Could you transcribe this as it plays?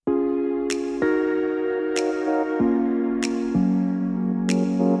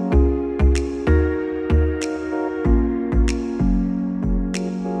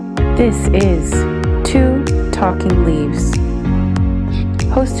This is Two Talking Leaves,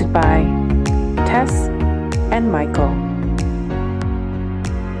 hosted by Tess and Michael.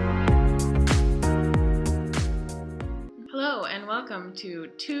 Hello and welcome to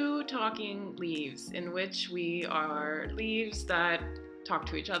Two Talking Leaves, in which we are leaves that talk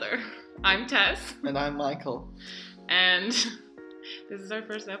to each other. I'm Tess. And I'm Michael. And this is our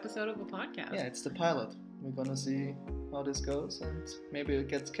first episode of a podcast. Yeah, it's the pilot. We're gonna see how this goes, and maybe it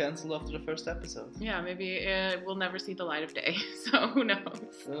gets cancelled after the first episode. Yeah, maybe it will never see the light of day, so who knows.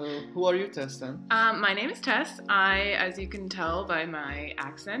 So, who are you, Tess, then? My name is Tess. As you can tell by my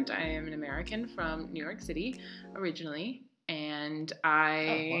accent, I am an American from New York City originally, and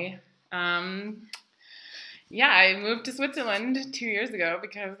I moved to Switzerland 2 years ago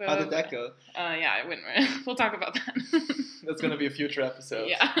because of... How did that go? We'll talk about that. That's gonna be a future episode.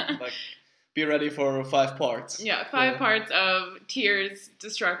 Yeah. Be ready for 5 parts. Yeah, 5 parts of tears,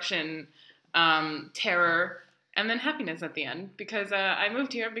 destruction, terror, and then happiness at the end. Because I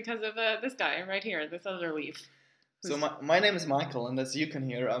moved here because of this guy right here, this other leaf. So my name is Michael, and as you can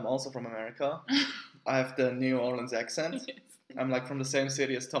hear, I'm also from America. I have the New Orleans accent. Yes. I'm from the same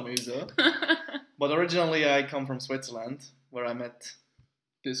city as Tommy Wiseau. But originally I come from Switzerland, where I met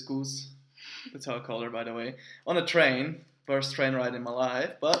this goose. That's how I call her, by the way. On a train. First train ride in my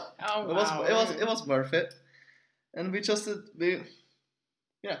life, but it was worth it. And I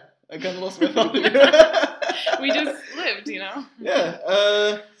kind of lost my phone. We just lived, you know?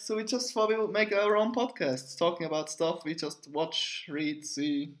 Yeah, so we just thought we would make our own podcasts, talking about stuff we just watch, read,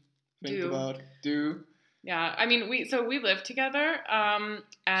 see, think about, do. Yeah, I mean, we live together. And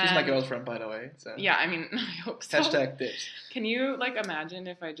she's my girlfriend, by the way. So. Yeah, I mean, I hope so. Hashtag dips. Can you imagine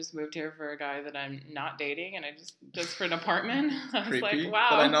if I just moved here for a guy that I'm not dating and I just for an apartment? I was creepy. Like, wow.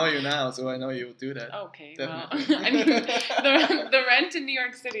 But I know you now, so I know you would do that. Okay, definitely. well, I mean, the rent in New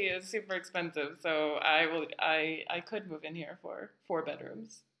York City is super expensive, so I could move in here for 4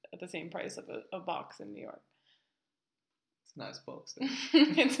 bedrooms at the same price of a box in New York. It's a nice box.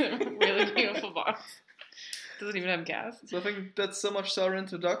 It's a really beautiful box. Doesn't even have gas. So I think that's so much our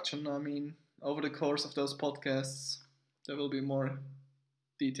introduction. I mean, over the course of those podcasts, there will be more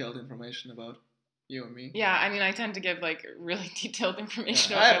detailed information about you and me. Yeah, I mean, I tend to give really detailed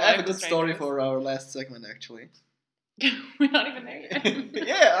information about my life. I have a good story for our last segment, actually. We're not even there yet.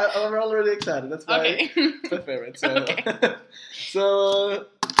 Yeah, I'm already excited. That's my favorite. So, okay. So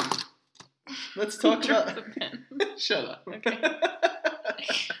let's talk about... Shut up. Okay.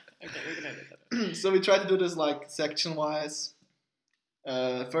 Okay, we're gonna do that. So we try to do this section-wise.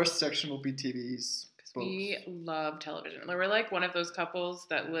 First section will be TVs. Books. We love television. We're like one of those couples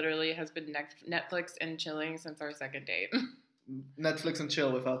that literally has been Netflix and chilling since our second date. Netflix and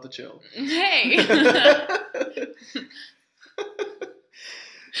chill without the chill. Hey!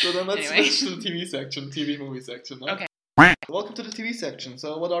 So then let's switch to the TV section, TV movie section. No? Okay. Welcome to the TV section.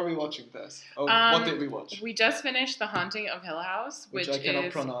 So what are we watching, Tess? What did we watch? We just finished The Haunting of Hill House, which I cannot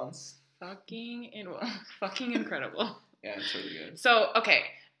is pronounce. fucking incredible. Yeah, it's really good. So, okay.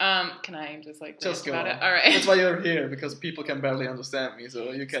 Can I just just go about on. it? All right. That's why you're here, because people can barely understand me,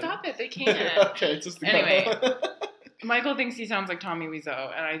 so you can... Stop it, they can't. Okay, just go Anyway. on. Michael thinks he sounds like Tommy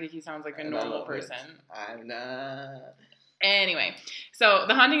Wiseau, and I think he sounds like a normal person. I'm not... Anyway, so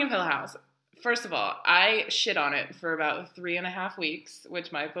The Haunting of Hill House. First of all, I shit on it for about 3.5 weeks,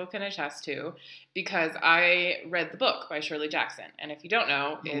 which Michael can attest to, because I read the book by Shirley Jackson. And if you don't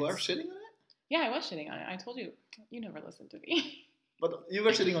know, You were shitting on it? Yeah, I was shitting on it. I told you. You never listened to me. But you were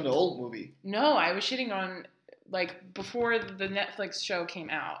shitting on the old movie. No, I was shitting on, before the Netflix show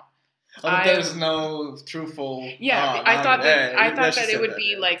came out. But there's no truthful... Yeah, I thought that it would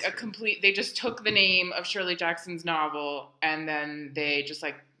be a complete... They just took the name of Shirley Jackson's novel and then they just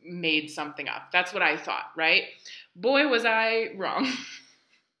made something up. That's what I thought, right? Boy, was I wrong.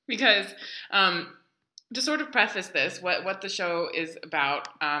 Because to sort of preface this, what the show is about,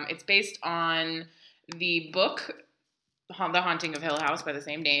 it's based on the book The Haunting of Hill House by the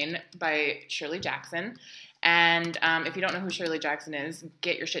same name by Shirley Jackson. And if you don't know who Shirley Jackson is,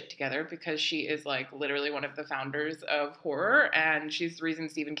 get your shit together, because she is literally one of the founders of horror, and she's the reason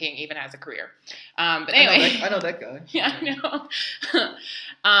Stephen King even has a career. But anyway, I know that guy. Yeah, I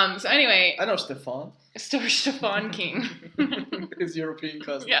know. So anyway, I know Stefan. Stefan King. His European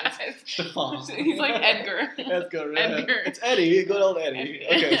cousin. Yeah, Stefan. He's like Edgar. Edgar. Yeah. Edgar. It's Eddie. Good old Eddie.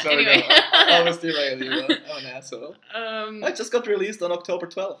 Okay, sorry. Anyway. I was derailing you. I'm an asshole. I just got released on October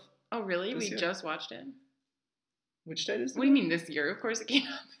 12th. Oh really? This We year. just watched it. Which date is it? What do you mean this year? Of course it came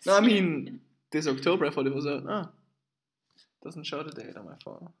out this No, I year. mean this October. I thought it was out. Doesn't show the date on my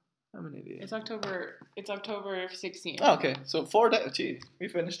phone. I'm an idiot. It's October 16th. Oh, okay. So 4 days. Gee, we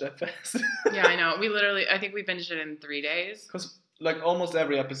finished that fast. Yeah, I know. I think we finished it in 3 days. Because like almost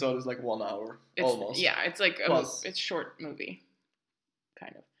every episode is like 1 hour. Almost. Yeah, it's like Plus. it's short movie,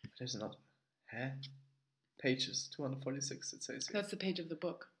 kind of. There's not. Pages 246. It says here. That's the page of the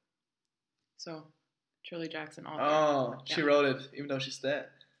book. So, Shirley Jackson author. Oh, Yeah. she wrote it even though she's dead.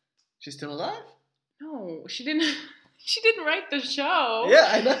 She's still alive? No, she didn't. She didn't write the show. Yeah,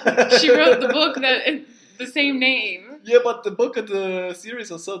 I know. She wrote the book the same name. Yeah, but the book and the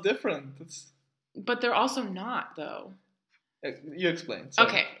series are so different. But they're also not, though. You explain. Sorry.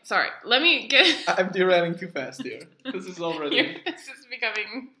 Okay, sorry. Let me get. I'm derailing too fast here. This is already. This is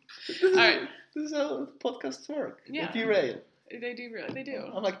becoming. This is, All right. This is how podcasts work. Yeah. They derail. They do really. They do.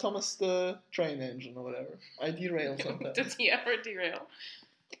 I'm like Thomas the train engine or whatever. I derail sometimes. Does he ever derail?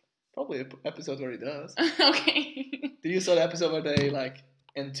 Probably an episode where he does. Okay. Did you saw the episode where they like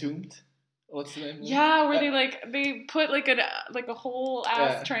entombed? What's the name? Yeah, where they put like a whole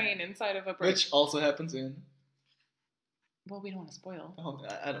ass train inside of a bridge. Which also happens in. Well, we don't want to spoil. Oh,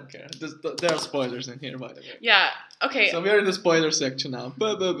 I don't care. There are spoilers in here, by the way. Yeah. Okay. So we're in the spoiler section now.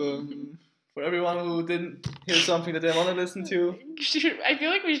 Boom. For everyone who didn't hear something that they want to listen to, I feel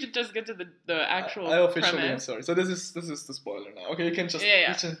like we should just get to the actual. I officially premise. am sorry. So this is the spoiler now. Okay, you can just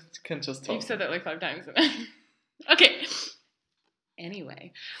Yeah. you can just talk. You've said that like 5 times. Okay.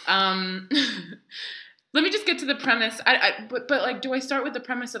 Anyway, let me just get to the premise. But like, do I start with the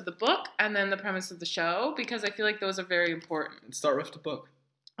premise of the book and then the premise of the show? Because I feel like those are very important. Start with the book.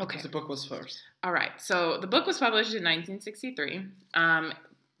 Okay. Because the book was first. All right. So the book was published in 1963.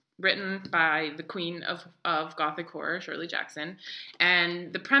 Written by the queen of Gothic horror, Shirley Jackson.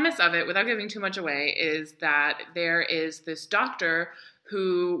 And the premise of it, without giving too much away, is that there is this doctor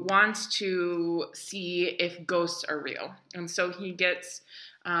who wants to see if ghosts are real. And so he gets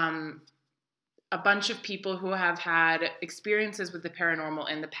a bunch of people who have had experiences with the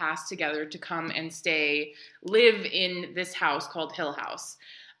paranormal in the past together to come and live in this house called Hill House.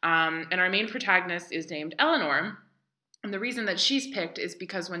 And our main protagonist is named Eleanor. And the reason that she's picked is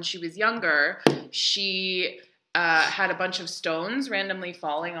because when she was younger, she had a bunch of stones randomly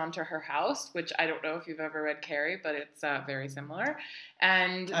falling onto her house, which I don't know if you've ever read Carrie, but it's very similar.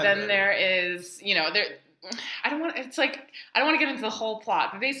 And then there is, I don't want to get into the whole plot,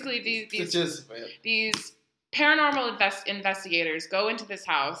 but basically these paranormal investigators go into this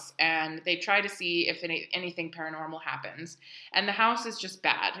house and they try to see if anything paranormal happens. And the house is just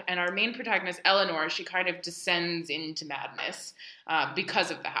bad. And our main protagonist, Eleanor, she kind of descends into madness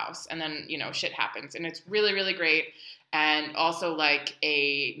because of the house. And then, shit happens. And it's really, really great. And also like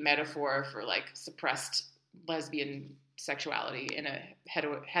a metaphor for like suppressed lesbian sexuality in a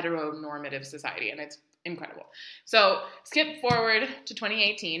heteronormative society. And it's incredible. So skip forward to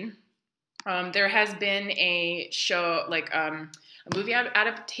 2018. There has been a show, a movie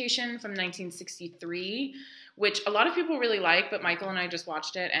adaptation from 1963, which a lot of people really like, but Michael and I just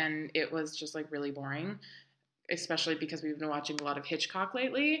watched it, and it was just, really boring, especially because we've been watching a lot of Hitchcock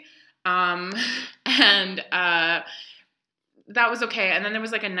lately. That was okay. And then there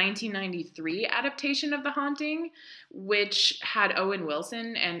was, a 1993 adaptation of The Haunting, which had Owen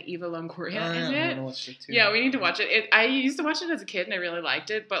Wilson and Eva Longoria in it. I watched it too. Yeah, we need to watch it. I used to watch it as a kid, and I really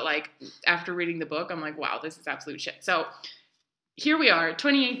liked it. But, after reading the book, I'm like, wow, this is absolute shit. So, here we are,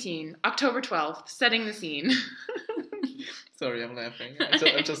 2018, October 12th, setting the scene. Sorry, I'm laughing.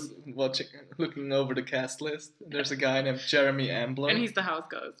 I'm just looking over the cast list. There's a guy named Jeremy Ambler. And he's the house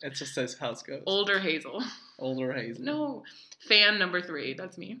ghost. It just says house ghost. Older Hazel. Older Hazel. No. Fan number 3.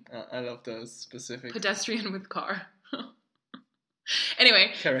 That's me. I love those specific. Pedestrian with car.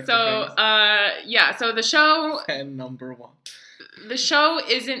 Anyway, Character so the show. Fan number 1. The show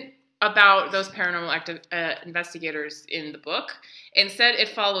isn't about those paranormal investigators in the book. Instead, it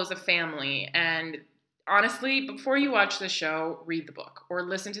follows a family. And honestly, before you watch the show, read the book or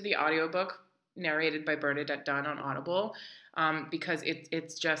listen to the audiobook narrated by Bernadette Dunn on Audible, because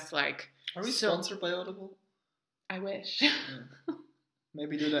it's just like. Are we sponsored by Audible? I wish. Yeah.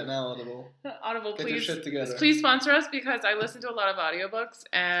 Maybe do that now, Audible. Audible, Get your shit together. Please sponsor us, because I listen to a lot of audiobooks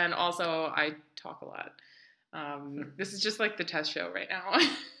and also I talk a lot. This is just like the test show right now.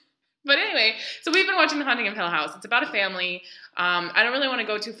 But anyway, so we've been watching The Haunting of Hill House. It's about a family. I don't really want to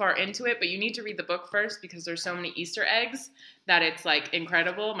go too far into it, but you need to read the book first because there's so many Easter eggs that it's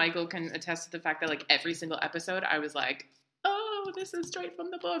incredible. Michael can attest to the fact that every single episode I was like, oh, this is straight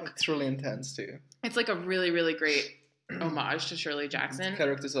from the book. It's really intense too. It's a really, really great homage to Shirley Jackson. The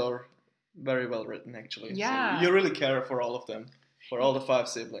characters are very well written, actually. Yeah. So you really care for all of them, for all the 5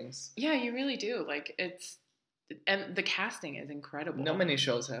 siblings. Yeah, you really do. and the casting is incredible. Not many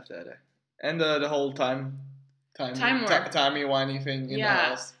shows have that. And the whole Time warp. timey-wimey thing in the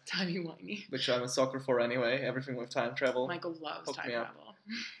house. Timey-wimey. Which I'm a sucker for anyway. Everything with time travel. Michael loves Hook time me up. travel.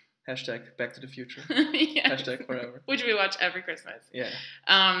 Hashtag Back to the Future. Yes. Hashtag forever. Which we watch every Christmas. Yeah.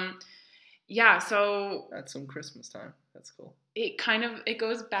 Yeah, so That's some Christmas time. That's cool. it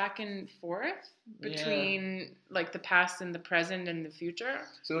goes back and forth between like the past and the present and the future.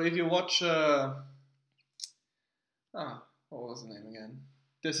 So if you watch what was the name again?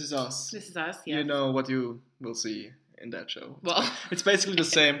 This Is Us. This Is Us, yeah. You know what you will see in that show. Well, It's basically the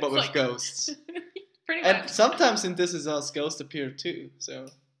same, but It's with like- ghosts. pretty And much. sometimes in This Is Us, ghosts appear too.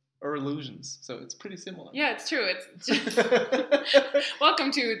 Or illusions. So it's pretty similar. Yeah, it's true. It's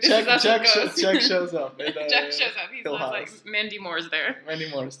welcome to This Jack, Is Us Jack, with Ghosts. Jack shows up. In, Jack shows up. He's Hill like House. Mandy Moore's there Many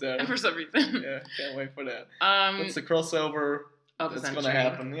more is there. for some reason. Yeah, can't wait for that. Um, It's the crossover. of the It's century. gonna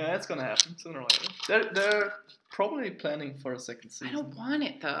happen. Yeah, it's gonna happen sooner or later. They're probably planning for a second I season. don't want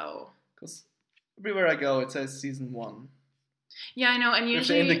it though. Because everywhere I go, it says season 1. Yeah, I know. And With the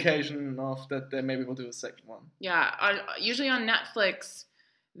usually, indication of that they maybe will do a second one. usually on Netflix,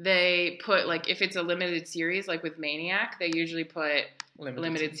 they put like if it's a limited series, like with Maniac, they usually put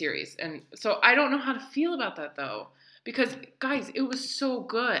limited series. And so I don't know how to feel about that though, because guys, it was so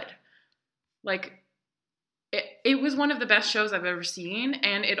good. Like it was one of the best shows I've ever seen,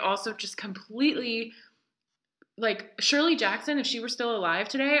 and it also just completely like Shirley Jackson, if she were still alive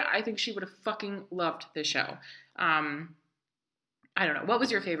today, I think she would have fucking loved this show. I don't know. What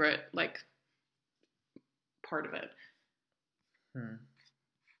was your favorite like part of it?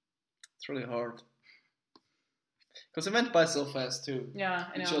 It's really hard. Because it went by so fast too. Yeah,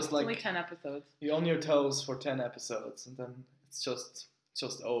 I know. It's just It's like- only 10 episodes. You're on your toes for 10 episodes and then it's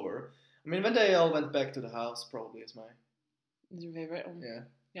just over. I mean, when they all went back to the house, probably is my... Is your favorite? Yeah.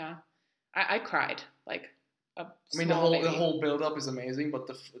 Yeah. I cried like a I mean, small the baby. whole build up is amazing, but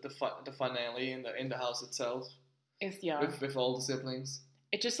the finale in the house itself It's, with all the siblings.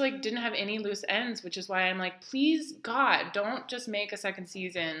 It just like didn't have any loose ends, which is why I'm like, please God, don't just make a second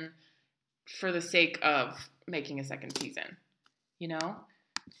season for the sake of making a second season, you know?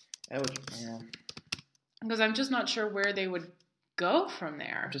 Yeah. Because I'm just not sure where they would go from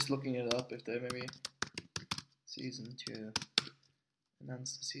there. I'm just looking it up if they maybe season 2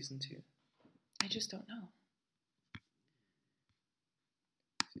 announce the season 2. I just don't know.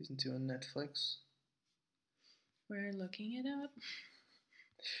 Season 2 on Netflix. We're looking it up.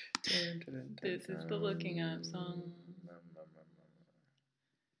 This is the looking up song.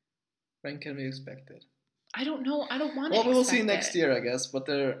 When can we expect it? I don't know. I don't want to. Well, we will see next year, I guess. But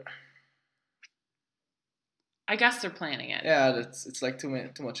I guess they're planning it. yeah, it's like too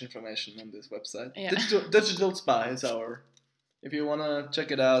much information on this website. Yeah. Digital Spy is our. If you wanna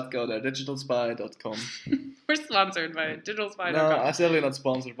check it out, go there. Digitalspy.com. We're sponsored by DigitalSpy.com. No, I'm certainly not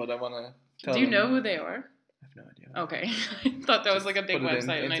sponsored, but I wanna. Tell Do you them. know who they are? I have no idea. Okay, I thought that was like a big Put it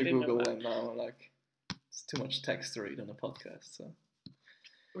website, and I into didn't Google, know that. and now like it's too much text to read on a podcast. So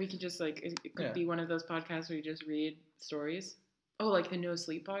We could just like it could Yeah. be one of those podcasts where you just read stories. Oh, like the No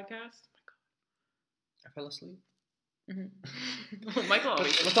Sleep podcast. I fell asleep. Mm-hmm. Michael But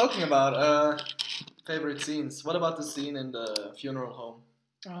always. we're talking about favorite scenes. What about the scene in the funeral home,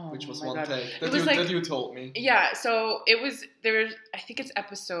 Oh, which was my one God. take It was like- that you told me? Yeah, so it was there. I think it's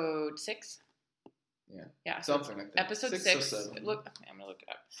episode 6. Yeah. Yeah. So Something like that. episode 6 6. or 7. Look, I'm gonna look it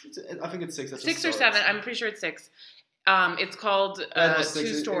up. I think it's 6. That's 6 the or story. 7. I'm pretty sure it's 6. It's called That was Two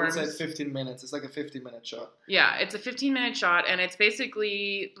 6. Storms. It said 15 minutes. It's like a 15-minute shot. Yeah, it's a 15-minute shot, and it's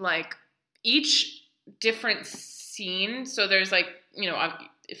basically like each different scene. So there's like,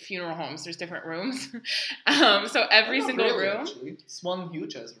 funeral homes, there's different rooms. So every Not single really, room. Actually. It's one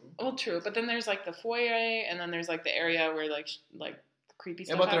huge ass room. Well, true, but then there's like the foyer, and then there's like the area where like creepy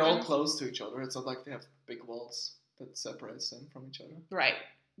Yeah, stuff but they're all happens. close to each other. It's not like they have big walls that separates them from each other. Right,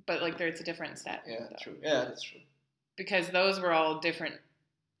 but like it's a different set. Yeah, though. true. Yeah, that's true. Because those were all different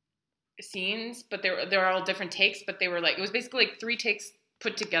scenes, but they're all different takes. But they were like it was basically like 3 takes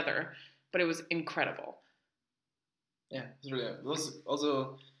put together, but it was incredible. Yeah, it's really. Those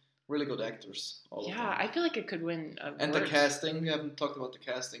also really good actors. All of Yeah, them. I feel like it could win. And the awards. casting, we haven't talked about the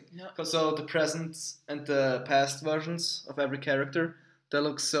casting. No. So the present and the past versions of every character, they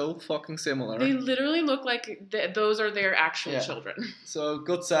look so fucking similar. They literally look like those are their actual Yeah. children. So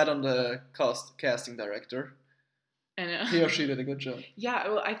good side on the casting director. And He or she did a good job. yeah,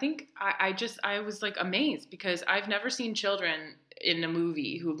 well, I think I was like amazed because I've never seen children in a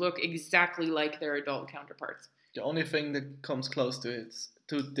movie who look exactly like their adult counterparts. The only thing that comes close to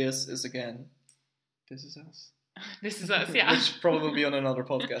this is again, This Is Us. This Is Us, yeah. Which probably will be on another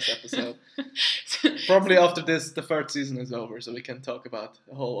podcast episode. Probably after this, the third season is over, so we can talk about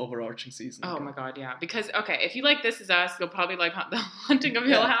the whole overarching season. Oh my god, yeah. Because, okay, if you like This Is Us, you'll probably like The Haunting of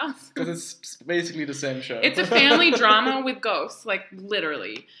Hill House. Because it's basically the same show. It's a family drama with ghosts, like,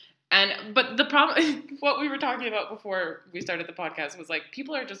 literally. But the problem, what we were talking about before we started the podcast was, like,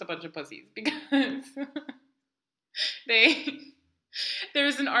 people are just a bunch of pussies. Because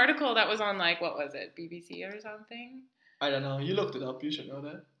there's an article that was on, like, what was it, BBC or something? I don't know. You looked it up. You should know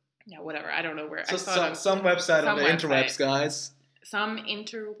that. Yeah, whatever. I don't know where. So some website on the interwebs, guys. Some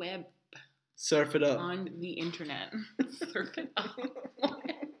interweb. Surf it up. On the internet. Surf it up.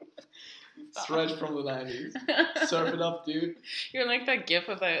 Stretch from the 90s. Surf it up, dude. You're like that gif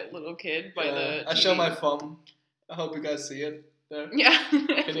of that little kid by the TV. I show my thumb. I hope you guys see it. There. Yeah.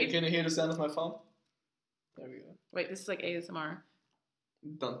 Can you hear the sound of my thumb? There we go. Wait, this is like ASMR.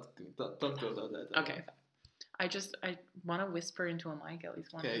 Don't go down that. Okay. I want to whisper into a mic at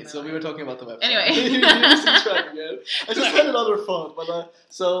least once. Okay, so we were talking about the website. Anyway. I just had another thought, but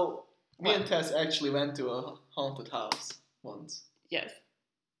so me and Tess actually went to a haunted house once. Yes.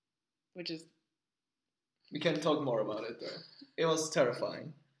 Which is... We can talk more about it though. It was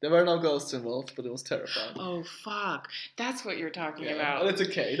terrifying. There were no ghosts involved, but it was terrifying. Oh, fuck. That's what you're talking about. But it's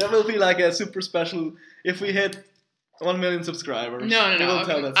okay. That will be like a super special... If we hit 1 million subscribers, no. we will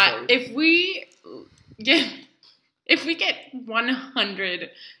tell that story. If we get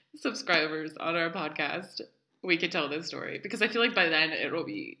 100 subscribers on our podcast, we could tell this story. Because I feel like by then it will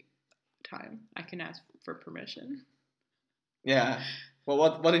be time. I can ask for permission. Yeah.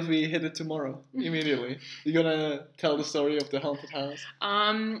 Well, what if we hit it tomorrow immediately? You're gonna tell the story of the haunted house?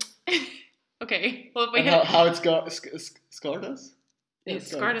 Okay. Well, how it scarred us? Yeah, it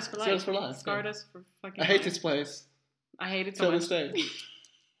scarred us for life. Scarred us for fucking I hate life. this place. I hate it so much. Till this day.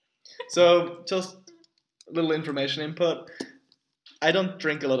 So, just a little information input. I don't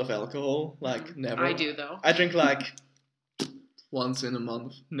drink a lot of alcohol, like never. I do, though. I drink like once in a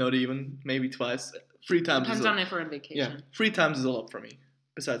month, not even, maybe twice. 3 times. Depends on if we're on vacation. Yeah, 3 times is all up for me,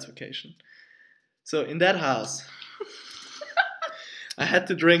 besides vacation. So in that house, I had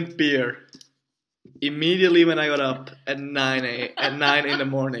to drink beer immediately when I got up at 9 in the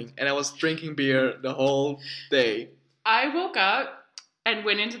morning, and I was drinking beer the whole day. I woke up and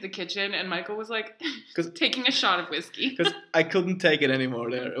went into the kitchen, and Michael was like taking a shot of whiskey. Because I couldn't take it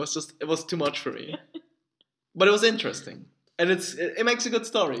anymore there. It was too much for me. But it was interesting. And it makes a good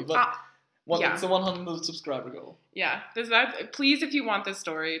story. But it's a 100 subscriber goal. Yeah. Please, if you want this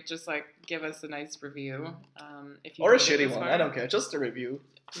story, just like give us a nice review. Or a shitty one. I don't care. Just a review.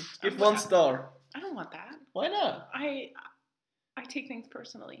 Give 1 star. I don't want that. Why not? I take things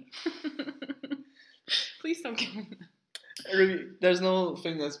personally. Please don't give me that. There's no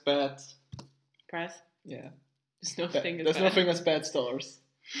thing that's bad. Press? Yeah. There's no thing as There's bad. no thing as bad stars.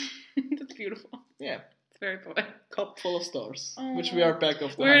 That's beautiful. Yeah. It's very poetic. Cup full of stars. Which we are back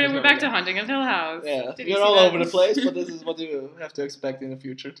of the We're back to Haunting of Hill House. Yeah. We're all over the place, but this is what you have to expect in the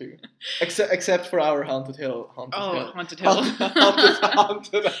future too. Except for our Haunted Hill. Haunted Hill.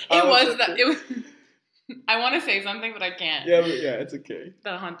 Haunted It was that. It was. I want to say something, but I can't. Yeah, it's okay.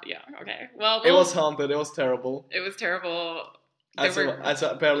 Yeah, okay. Well, it was haunted. It was terrible. It was terrible. I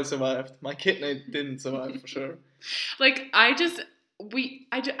barely survived. My kidney didn't survive for sure. Like, I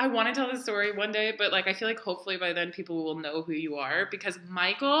want to tell this story one day, but like I feel like hopefully by then people will know who you are, because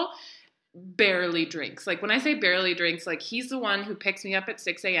Michael barely drinks. Like, when I say barely drinks, like, he's the one who picks me up at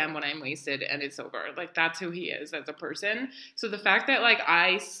 6 a.m. when I'm wasted and it's over. Like, that's who he is as a person. So the fact that, like,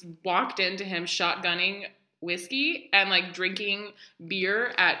 I walked into him shotgunning whiskey and, like, drinking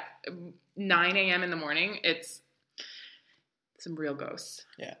beer at 9 a.m. in the morning, it's some real ghosts.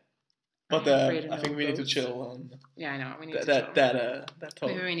 Yeah. But I think we need to chill on. Yeah, I know. We need to chill. That talk.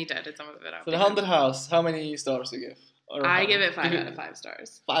 Maybe we need to edit some of it out. So the haunted house, how many stars do you give? I give it 5 out of 5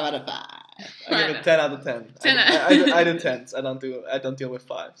 stars. 5 out of 5. I give it 10 out of 10. I do 10s. I don't deal with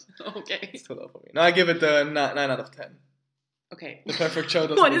 5s. Okay. It's too low for me. No, I give it 9 out of 10. Okay. The perfect show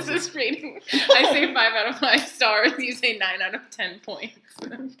doesn't What is this rating? I say 5 out of 5 stars. You say 9 out of 10 points.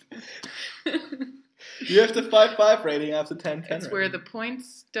 You have the 5-5 rating after 10-10. It's where the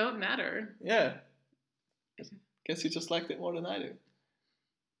points don't matter. Yeah. Guess you just liked it more than I do.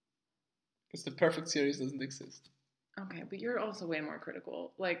 Because the perfect series doesn't exist. Okay, but you're also way more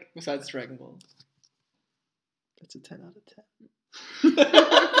critical. Like, besides Dragon Ball. That's a 10 out of 10.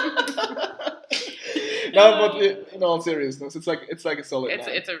 No, but in all seriousness, it's like a solid 9.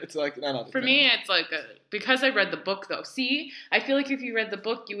 It's like 9 out of 10. For me, it's like because I read the book, though. See, I feel like if you read the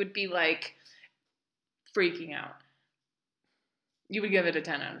book, you would be like freaking out. You would give it a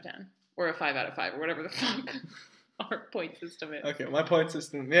 10 out of 10. or a 5 out of 5 or whatever the fuck our point system is. Okay, my point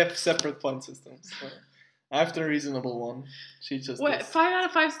system. We have separate point systems. So I have the reasonable one. She just. What? does. 5 out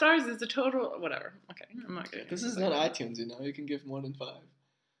of 5 stars is the total. Whatever. Okay, I'm not gonna. This is not iTunes, you know. You can give more than 5.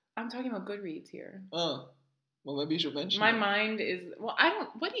 I'm talking about Goodreads here. Oh, well, maybe you should mention. My it. mind is. Well, I don't.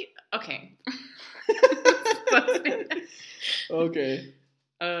 What do you? Okay. Okay.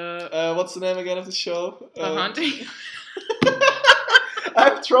 What's the name again of the show? The Haunting. I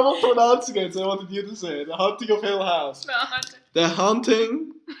have trouble pronouncing it, so I wanted you to say it. The Haunting of Hill House. The Haunting. The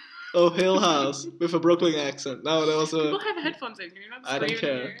Haunting of Hill House with a Brooklyn accent. No, that was a People have headphones in. You're not. I don't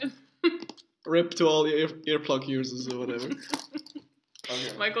care. Rip to all the earplug users or whatever.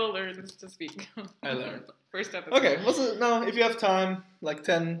 Okay. Michael learns to speak. I learned. First episode. Okay, no, if you have time, like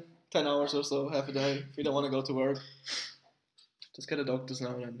 10 hours or so, half a day, if you don't want to go to work, just get a doctor's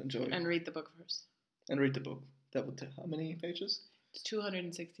note and enjoy it. And read the book first. And read the book. That would take how many pages? It's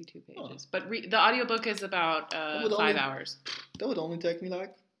 262 pages. But the audiobook is about 5 hours. That would only take me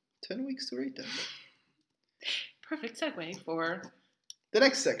like 10 weeks to read that book. Perfect segue for the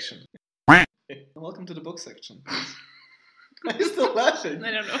next section. Welcome to the book section. Are you still laughing?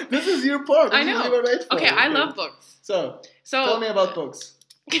 I don't know. This is your part. I know. Okay, I love books. So tell me about books.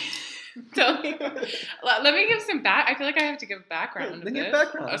 Tell me. Let me give some back. I feel like I have to give background. Then give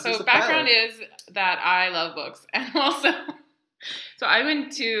background. So background is that I love books, and also, so I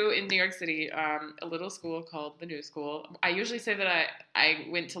went to in New York City a little school called the New School. I usually say that I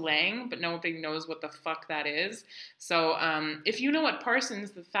went to Lang, but nobody knows what the fuck that is. So if you know what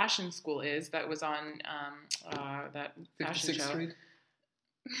Parsons, the fashion school is, that was on that fashion show. Street.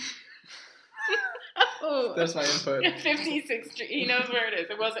 Oh, that's my input. 56th Street. He knows where it is.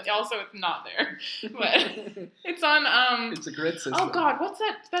 It wasn't. Also, it's not there, but it's on. It's a grid system. Oh God, what's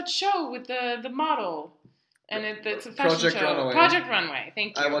that show with the model? And it's a fashion Project show. Runway. Project Runway.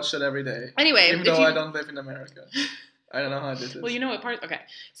 Thank you. I watch it every day. Anyway, even though I don't live in America, I don't know how this is. Well, you know what part? Okay,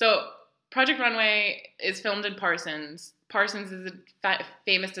 so Project Runway is filmed in Parsons. Parsons is a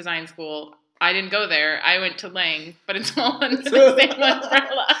famous design school. I didn't go there. I went to Lang, but it's all under the same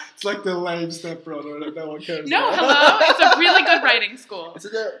umbrella. It's like the lame stepbrother that no one cares No, about. hello. It's a really good writing school. Is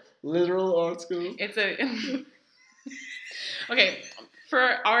it a literal art school? It's a... Okay,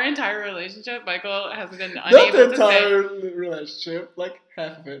 for our entire relationship, Michael has been unable Not the to entire say... relationship, like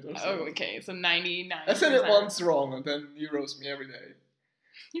half of it or so. Oh, okay, so 99%. I said it once wrong, and then you roast me every day.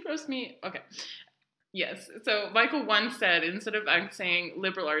 You roast me? Okay. Yes. So Michael once said, instead of saying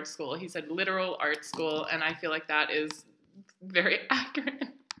liberal arts school, he said literal art school, and I feel like that is very accurate.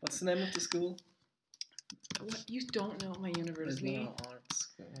 What's the name of the school? What? You don't know my university? Literal art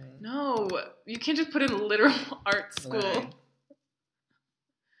school. No, you can't just put in literal art school. Lang.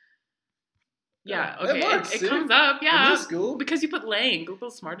 Yeah, That okay, works, it comes up, In yeah. this school? Because you put Lang.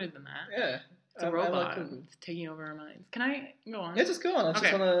 Google's smarter than that. Yeah. It's a robot. It's taking over our minds. Can I go on? Yeah, just go on. I just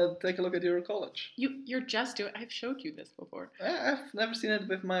Okay. want to take a look at your college. You're just doing... I've showed you this before. I've never seen it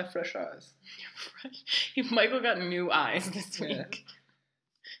with my fresh eyes. Michael got new eyes this week. Yeah.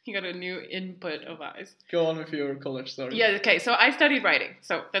 He got a new input of eyes. Go on with your college story. Yeah, okay, so I studied writing.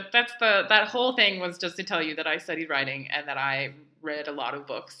 So that whole thing was just to tell you that I studied writing and that I read a lot of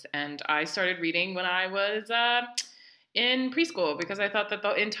books. And I started reading when I was in preschool because I thought that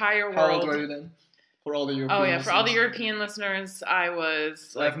the entire world... How old were you then? For all the European Oh, yeah, for all the listeners. European listeners, I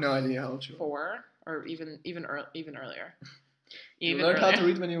was... I have no idea how old you were. 4, or even earlier. You learned how to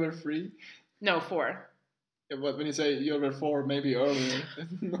read when you were 3? No, 4. Yeah, but when you say you were 4, maybe earlier.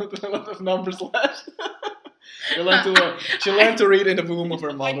 Not a lot of numbers left. She learned to read in the womb of her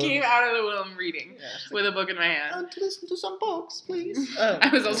I mother. came out of the womb reading Yeah, she's with a book in my hand. like, to listen to some books, please. I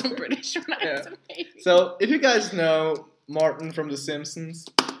was also British when I was a baby. So, if you guys know Martin from The Simpsons,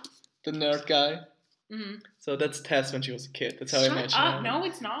 the nerd guy, so that's Tess when she was a kid. That's how I imagine Shut up. her. No,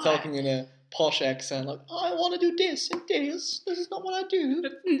 it's not. Talking in a posh accent, like, I want to do this and this. This is not what I do.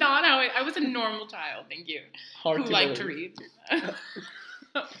 That's not how I was a normal child, thank you. Hard Who to liked believe. to read.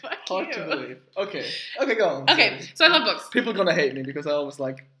 Fuck Hard you. to believe. Okay, go on. Okay, so I love books. People gonna hate me because I always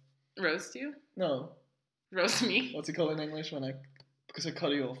like, Roast you? no, Roast me? what's it called in English because I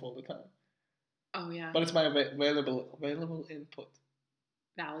cut you off all the time. Oh, yeah. But it's my available input.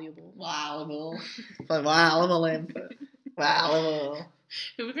 Valuable. Valuable input. Valuable.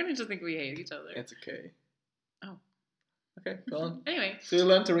 We're going to just think we hate each other. It's okay. Oh. Okay, go on. Anyway. So you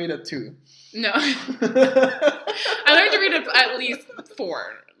learned to read at 2. No. I learned to read at least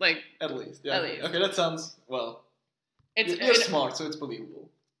 4. Like, At least, yeah. At least. Okay, that sounds, well, it's you're smart, so it's believable.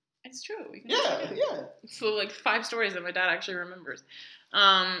 It's true. We can Yeah. So, like, 5 stories that my dad actually remembers.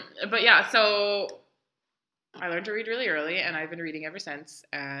 But yeah, so I learned to read really early, and I've been reading ever since.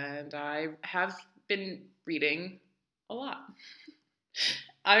 And I have been reading a lot.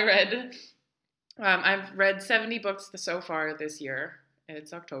 I've read 70 books so far this year.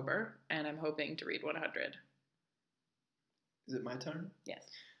 It's October, and I'm hoping to read 100. Is it my turn? Yes.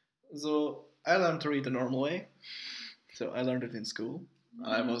 So I learned to read the normal way. So I learned it in school.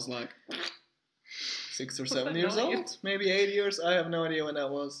 I was like 6 or 7 years old, maybe 8 years. I have no idea when that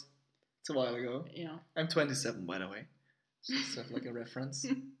was. It's a while ago. Yeah. I'm 27, by the way. Just have like a reference.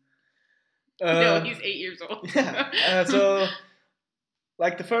 No, he's 8 years old. Yeah. So,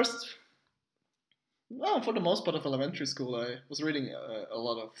 like the first, well, for the most part of elementary school, I was reading a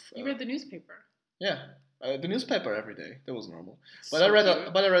lot of. You read the newspaper. Yeah, the newspaper every day. That was normal. But So I read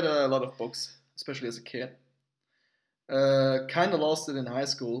cute. a lot of books, especially as a kid. Kind of lost it in high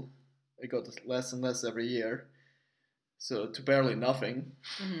school. It got less and less every year. So to barely nothing.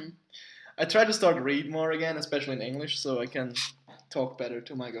 Mm-hmm. I try to start to read more again, especially in English, so I can talk better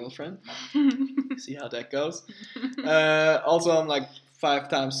to my girlfriend. See how that goes. Also, I'm like 5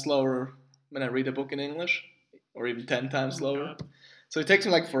 times slower when I read a book in English, or even 10 times slower. God. So it takes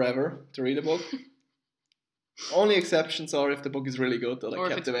me like forever to read a book. Only exceptions are if the book is really good or like Or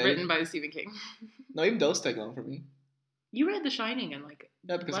if it's captivating. written by Stephen King. No, even those take long for me. You read The Shining in like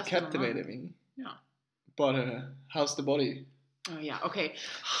Yeah, because less it than a month. captivated me. Yeah. But how's the body? Oh yeah. Okay.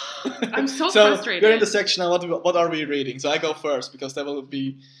 I'm so So frustrated. we're in the section now. What are we reading? So I go first because that will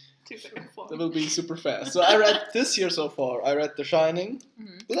be super fast. So I read this year so far. I read The Shining.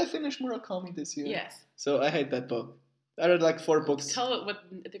 Mm-hmm. Did I finish Murakami this year? Yes. So I hate that book. I read like 4 books. Tell it what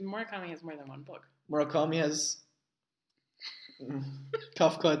the Murakami has more than one book. Murakami has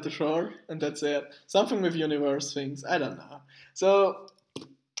Kafka at the Shore, and that's it. Something with universe things. I don't know. So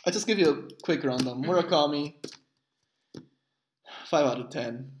I'll just give you a quick rundown. Murakami, 5 out of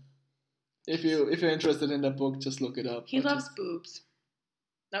 10. If you're interested in that book, just look it up. He loves boobs.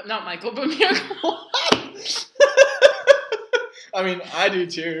 No, not Michael, but Miracle. I mean, I do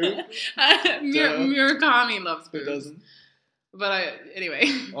too. Murakami loves Who boobs. doesn't? But anyway.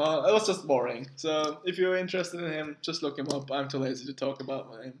 Well, it was just boring. So if you're interested in him, just look him up. I'm too lazy to talk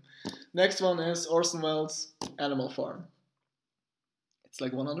about him. Next one is Orson Welles' Animal Farm. It's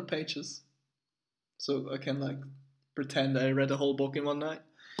like 100 pages. So I can like pretend I read the whole book in one night.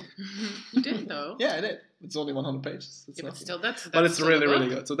 You did though. Yeah, I did. It's only 100 pages. It's Yeah, but nothing. still, that's But it's still really, the book.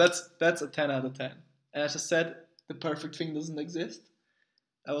 really good. So that's a 10 out of 10. And as I said, the perfect thing doesn't exist.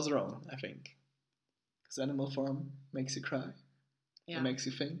 I was wrong, I think. Because Animal Farm makes you cry. Yeah. It makes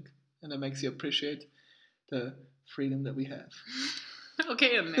you think. And it makes you appreciate the freedom that we have.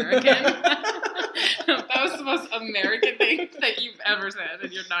 Okay, American. That was the most American thing that you've ever said,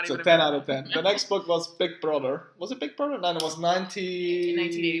 and you're not So even 10 out of 10. The next book was Big Brother. Was it Big Brother? No, it was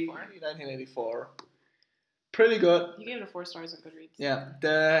 1984. 1984. Pretty good. You gave it a 4 stars on Goodreads. Yeah,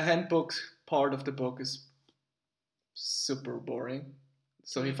 the handbook part of the book is super boring.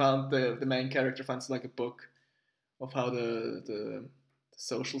 So he found the main character finds like a book of how the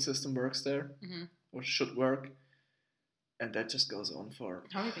social system works there, Mm-hmm. or should work, and that just goes on for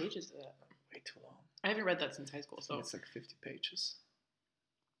How many pages is that? way too long. I haven't read that since high school, I so. think it's like 50 pages.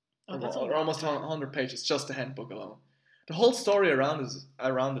 Oh, that's a or long almost time. 100 pages, just the handbook alone. The whole story around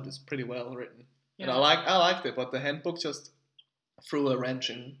it is pretty well written, and Yeah. I liked it, but the handbook just threw a wrench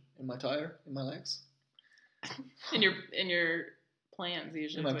in my legs. In your plans,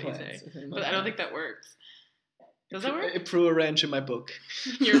 usually, In my is what plans. you say. In my But I don't plans. think that works. Does that work? It threw a wrench in my book.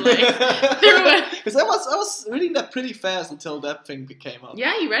 Your legs threw it. Because I was reading that pretty fast until that thing came up.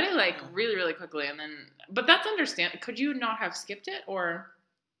 Yeah, you read it like really, really quickly, and then. But that's understand. Could you not have skipped it, or?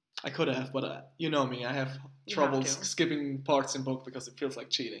 I could have, but you know me. I have You trouble have to. skipping parts in book because it feels like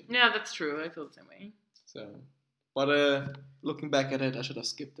cheating. Yeah, that's true. I feel the same way. So, but looking back at it, I should have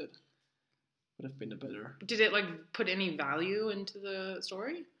skipped it. Would have been a better. Did it like put any value into the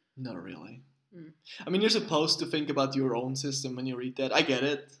story? Not really. Hmm. I mean, you're supposed to think about your own system when you read that. I get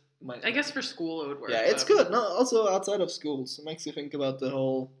it. I guess for school it would work. Yeah, it's but- good. No, also outside of schools, it makes you think about the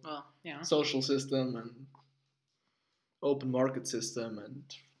whole Well, yeah. social system and open market system and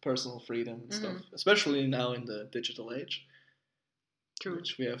personal freedom and stuff. Especially now in the digital age, True.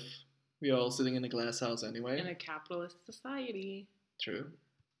 which we are all sitting in a glass house anyway. In a capitalist society, True.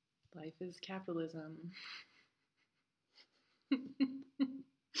 life is capitalism.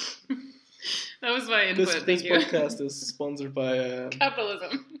 That was my input. This Thank you. podcast is sponsored by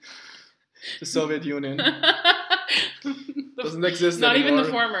Capitalism. the Soviet Union. Doesn't exist Not anymore. even the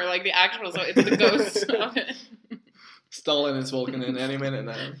former, like the actual. So it's the ghost of it. Stalin is walking in any minute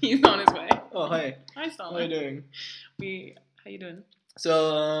now. He's on his way. Oh, hey. Hi, How are you Stalin. doing? How you doing?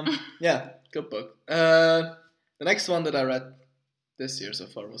 So, yeah. good book. The next one that I read this year so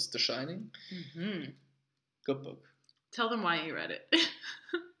far was The Shining. Mm-hmm. Good book. Tell them why you read it.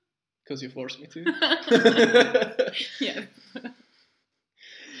 Because you forced me to. Yes.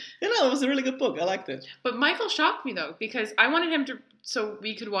 It was a really good book. I liked it. But Michael shocked me though, because I wanted him to, so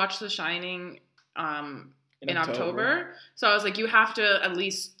we could watch The Shining in October. So I was like, you have to at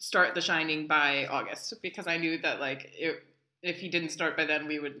least start The Shining by August, because I knew that like if he didn't start by then,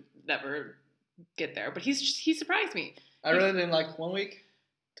 we would never get there. But he surprised me. I read it in like 1 week,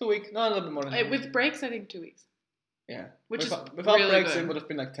 2 weeks, no, a little bit more than that. With breaks, I think 2 weeks. Yeah, which without really breaks, good. it would have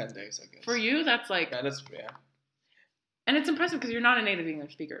been like 10 days, I guess. For you, that's like yeah. And it's impressive because you're not a native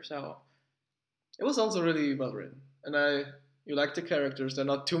English speaker, so it was also really well written, and you like the characters. There are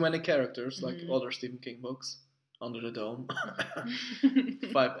not too many characters like other Stephen King books. Under the Dome,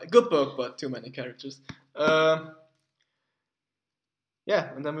 5 good book, but too many characters.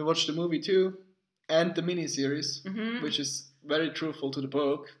 Yeah, and then we watched the movie too, and the miniseries, which is very truthful to the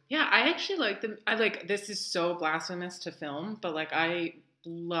book. Yeah, I actually like them. I like, this is so blasphemous to film, but like I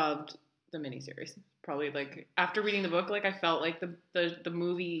loved the miniseries. Probably like after reading the book, like I felt like the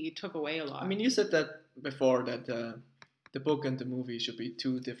movie took away a lot. I mean, you said that before that the book and the movie should be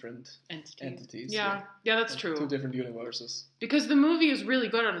two different entities. Yeah, that's true. Two different universes. Because the movie is really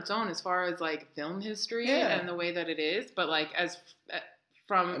good on its own as far as like film history and the way that it is, but like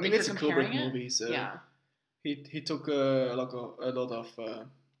from, I mean, it's a Kubrick movie, so he took a lot of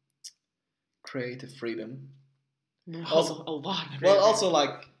creative freedom. Also, a lot. Well, also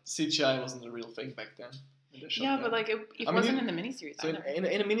like CGI wasn't a real thing back then. Yeah, but like it wasn't in the miniseries. So in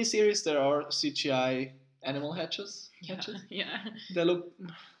a miniseries, there are CGI animal hatches. Yeah. They look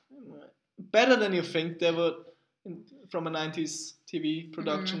better than you think they would from a 90s TV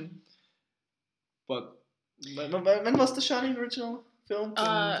production. But when was The Shining original film? In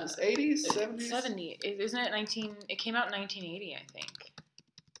the 80s, 70s? 70. Isn't it 19? It came out in 1980, I think.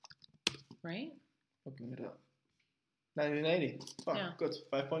 Right? Looking it up. 1980. Oh, good.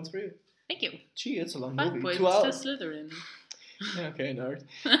 5 points for you. Thank you. Gee, it's a long 5 movie. points 2 hours. to Slytherin. Okay, nerd.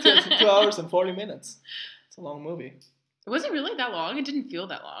 2 hours and 40 minutes. It's a long movie. Was it really that long? It didn't feel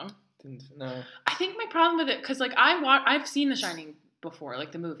that long. No. I think my problem with it, because like I've seen The Shining before,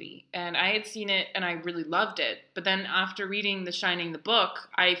 like the movie, and I had seen it and I really loved it. But then after reading The Shining, the book,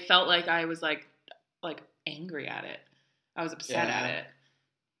 I felt like I was like angry at it. I was upset at it.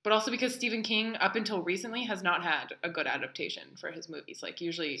 But also because Stephen King, up until recently, has not had a good adaptation for his movies. Like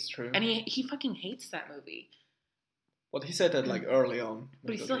usually, it's true. And he fucking hates that movie. Well, he said that like early on.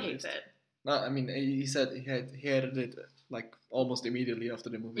 But he still hates it. No, I mean he said he hated it like almost immediately after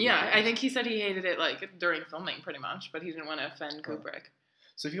the movie. Yeah, I think he said he hated it like during filming, pretty much. But he didn't want to offend Kubrick.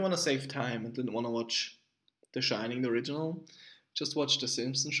 So if you want to save time and didn't want to watch The Shining, the original, just watch the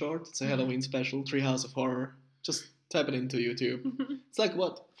Simpsons short. It's a Halloween special, Treehouse of Horror. Just type it into YouTube. It's like,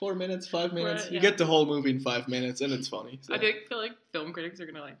 what, 4 minutes, 5 minutes? Right, you get the whole movie in 5 minutes, and it's funny. So. I feel like film critics are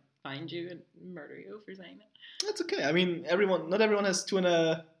gonna like find you and murder you for saying that. That's okay. I mean, not everyone has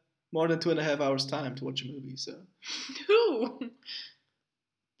more than 2.5 hours time to watch a movie. So who?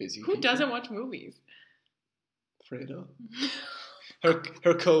 Busy. Who people. doesn't watch movies? Fredo. Her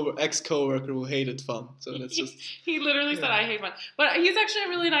ex-coworker who hated fun. So that's just. He literally said, "I hate fun," but he's actually a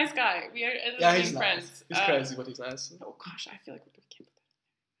really nice guy. We are he's friends. Nice. He's crazy, but he's nice. Oh gosh, I feel like we can't.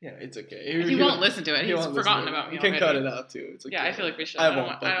 Yeah, it's okay. He won't listen to it. He's forgotten about me. You can cut it out too. It's okay. Yeah, I feel like we should. I don't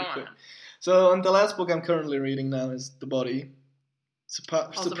want. So, and the last book I'm currently reading now is The Body.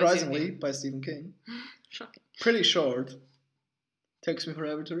 Surprisingly, by Stephen King. Shocking. Pretty short. Takes me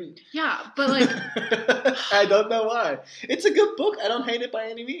forever to read. Yeah, but like... I don't know why. It's a good book. I don't hate it by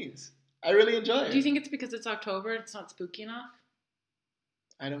any means. I really enjoy it. Do you think it's because it's October and it's not spooky enough?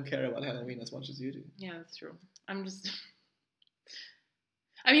 I don't care about Halloween as much as you do. Yeah, that's true. I'm just...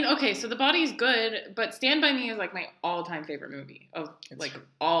 I mean, okay, so The Body is good, but Stand By Me is like my all-time favorite movie of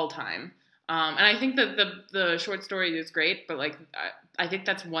all time. And I think that the short story is great, but like I think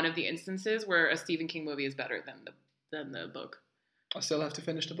that's one of the instances where a Stephen King movie is better than the book. I still have to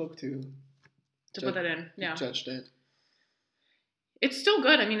finish the book to put that in. Yeah, judge that. It's still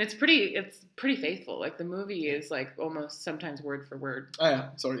good. I mean, it's pretty faithful. Like the movie is like almost sometimes word for word. Oh yeah,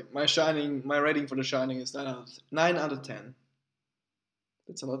 sorry. My rating for The Shining is 9 out of 10.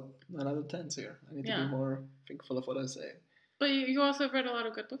 That's a lot. 9 out of 10s here. I need to be more thinkful of what I say. But you also have read a lot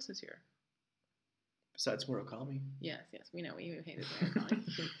of good books this year. Besides Murakami. Yes, we know you hated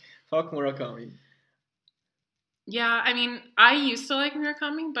Murakami. Fuck Murakami. Yeah, I mean, I used to like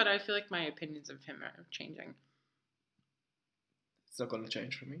Murakami, but I feel like my opinions of him are changing. it's not going to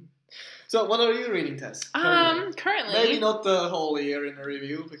change for me. So, what are you reading, Tess? Currently. Maybe not the whole year in a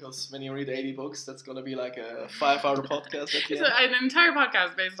review, because when you read 80 books, that's going to be like a 5-hour podcast at the So end. an entire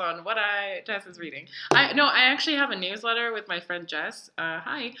podcast based on what Jess is reading. I actually have a newsletter with my friend Jess.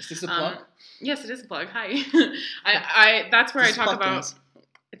 Hi. Is this a plug? Yes, it is a plug. Hi. That's where I talk about.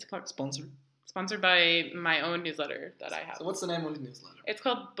 It's a plug. Sponsored by my own newsletter that I have. So what's the name of the newsletter? It's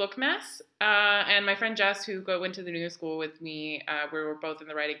called Book Mess. And my friend Jess, who went to the new school with me, we were both in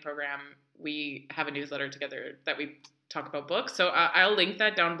the writing program. We have a newsletter together that we talk about books. So I'll link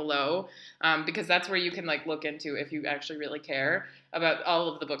that down below because that's where you can like look into if you actually really care about all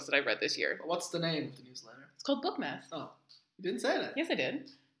of the books that I read this year. What's the name of the newsletter? It's called Book Mess. Oh, you didn't say that. Yes, I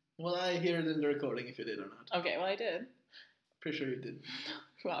did. Well, I hear it in the recording if you did or not. Okay, well, I did. Pretty sure you did.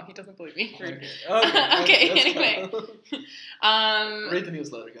 Wow, he doesn't believe me. Okay. Okay, anyway. Read the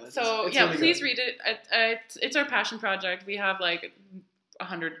newsletter, guys. So, it's yeah, really please good. read it. It's our passion project. We have like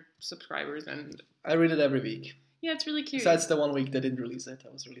 100 subscribers, and I read it every week. yeah, it's really cute. Besides the 1 week they didn't release it,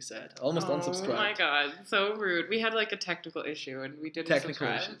 I was really sad. Almost unsubscribed. Oh my god, so rude. We had like a technical issue, and we didn't Technical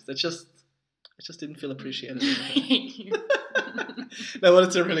subscribe. issues. I just didn't feel appreciated. Thank you. No, but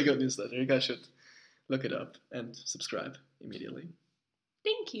it's a really good newsletter. You guys should look it up and subscribe immediately.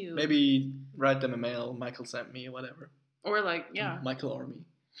 Thank you. Maybe write them a mail. Michael sent me or whatever. Or like, yeah. Michael or me.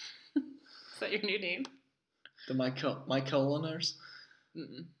 Is that your new name? The Michaeliners.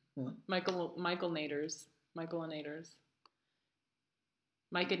 Mm-mm. What? Michael Naders. Michaelinators.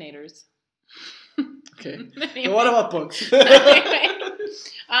 Micah-nators. Okay. Anyway. But what about books? Anyway.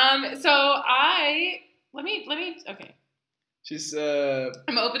 Okay. She's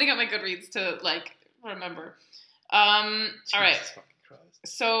I'm opening up my Goodreads to like remember. All right. Jesus fucking Christ.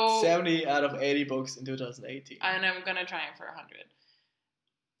 So 70 out of 80 books in 2018. and I'm gonna try it for 100.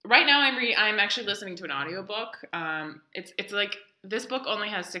 Right now, I'm actually listening to an audiobook. It's like this book only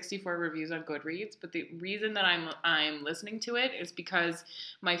has 64 reviews on Goodreads, but the reason that I'm listening to it is because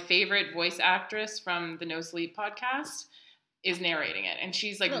my favorite voice actress from the No Sleep podcast is narrating it, and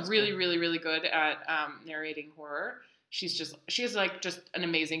she's like really, really, really good at narrating horror. She has like just an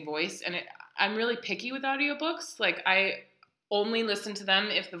amazing voice, and I'm really picky with audiobooks. Like I only listen to them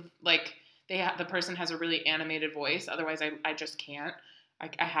if the person has a really animated voice. Otherwise, I just can't.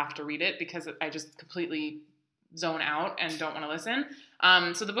 I have to read it because I just completely zone out and don't want to listen.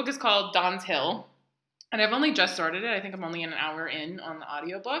 So the book is called Don's Hill, and I've only just started it. I think I'm only an hour in on the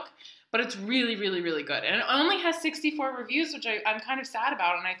audiobook, but it's really, really, really good. And it only has 64 reviews, which I'm kind of sad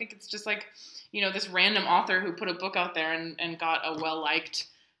about. And I think it's just like, this random author who put a book out there and got a well-liked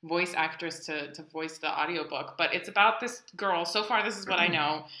voice actress to voice the audiobook. But it's about this girl. So far, this is what I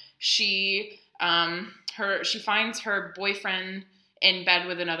know. She finds her boyfriend in bed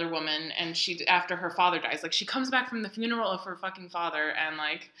with another woman, and after her father dies, like she comes back from the funeral of her fucking father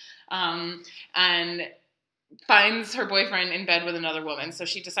and finds her boyfriend in bed with another woman. So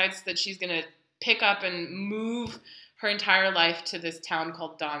she decides that she's gonna pick up and move her entire life to this town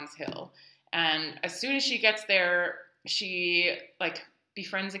called Don's Hill. And as soon as she gets there, she like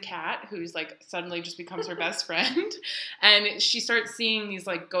befriends a cat who's like suddenly just becomes her best friend, and she starts seeing these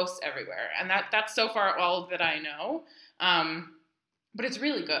like ghosts everywhere. And that's so far all that I know. But it's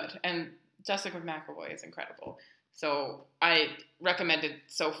really good, and Jessica McEvoy is incredible. So I recommend it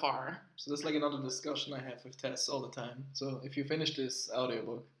so far. So that's like another discussion I have with Tess all the time. So if you finish this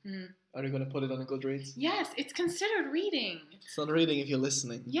audiobook, are you going to put it on a Goodreads? Yes, it's considered reading. It's not reading if you're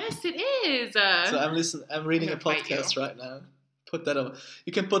listening. Yes, it is. So I'm reading a podcast right now. Put that up.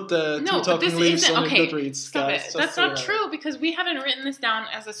 You can put the No, Two Talking Leaves on your Goodreads, stop guys. it. That's not true, because we haven't written this down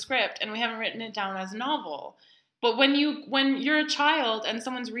as a script, and we haven't written it down as a novel. But when you're a child and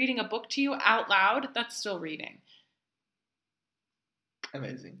someone's reading a book to you out loud, that's still reading.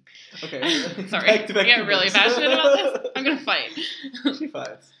 Amazing. Okay. Sorry, back I get really books. passionate about this. I'm gonna fight. She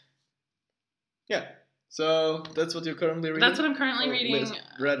fights. Yeah. So that's what you're currently reading? That's what I'm currently reading.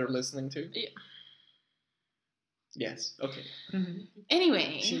 Read or listening to? Yeah. Yes. Okay.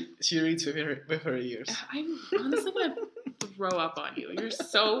 Anyway. She reads with her ears. I'm honestly gonna throw up on you. You're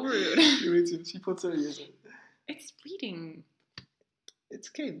so rude. She reads it. She puts her ears in. It's reading. It's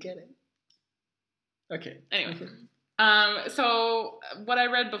okay, get it. Okay. Anyway. So what I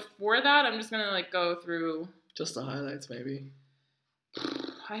read before that, I'm just gonna like go through. Just the highlights, maybe.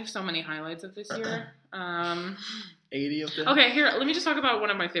 I have so many highlights of this year. 80 of them. Okay, here, let me just talk about one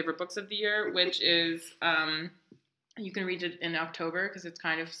of my favorite books of the year, which is, you can read it in October because it's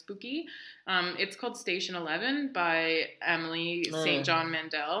kind of spooky. It's called Station 11 by Emily St. John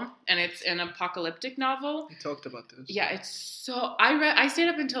Mandel, and it's an apocalyptic novel. We talked about this. Yeah, it's so... I stayed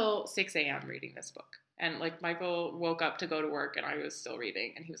up until 6 a.m. reading this book, And like Michael woke up to go to work and I was still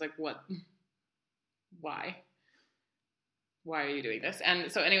reading and he was like, what? Why are you doing this? And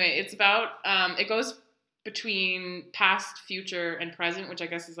so anyway, it's about, it goes between past, future, and present, which I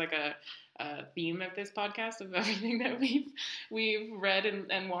guess is like a theme of this podcast of everything that we've read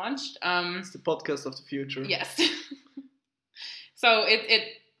and watched. It's the podcast of the future. Yes. So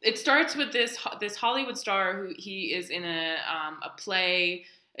it starts with this Hollywood star who he is in a play,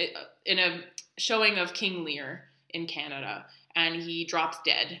 in a showing of King Lear in Canada, and he drops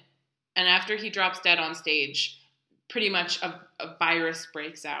dead. And after he drops dead on stage, pretty much a virus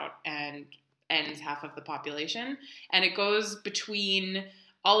breaks out and ends half of the population. And it goes between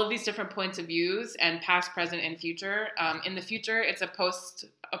all of these different points of views and past, present, and future. In the future, it's a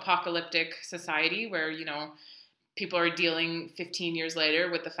post-apocalyptic society where, you know, people are dealing 15 years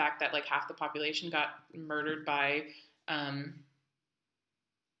later with the fact that like half the population got murdered by a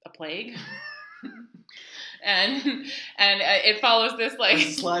plague. and it follows this like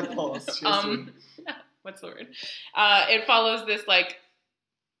a sly pause. What's the word? It follows this like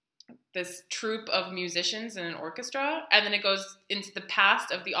this troupe of musicians in an orchestra, and then it goes into the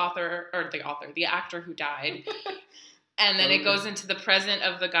past of the actor who died. And then it goes into the present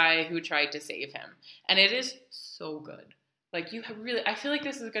of the guy who tried to save him. And it is so good. Like, you have really... I feel like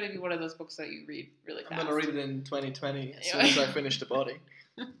this is going to be one of those books that you read really fast. I'm going to read it in 2020 as soon as I finish The Body.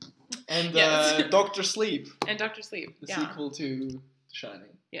 And Yes. Dr. Sleep. And Dr. Sleep. The sequel to The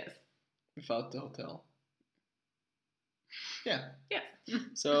Shining. Yes. Without the hotel. Yeah. Yeah.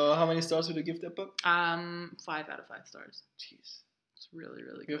 So how many stars would you give that book? 5 out of 5 stars. Jeez. It's really,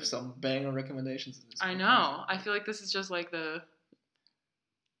 really good. You have some banger recommendations in this I podcast. know. I feel like this is just like the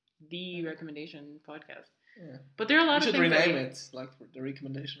recommendation podcast. Yeah. But there are a lot You of should things. rename it, like the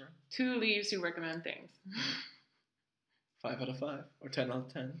recommendation. 2 leaves who recommend things. 5 out of 5 or 10 out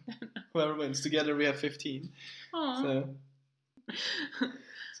of 10. Whoever wins. Together we have 15. Aww.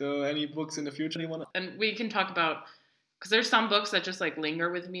 So any books in the future you want to... And we can talk about, because there's some books that just like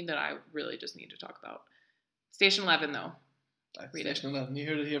linger with me that I really just need to talk about. Station 11 though. Read Station 11. You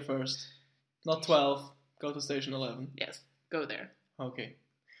heard it here first. Not 12. Go to Station 11. Yes, go there. Okay.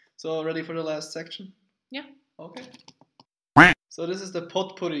 So ready for the last section? Yeah. Okay. So this is the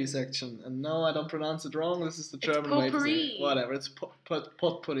potpourri section, and no, I don't pronounce it wrong. This is the German way to say it. Whatever. It's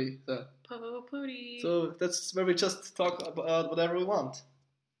potpourri. Potpourri. So that's where we just talk about whatever we want.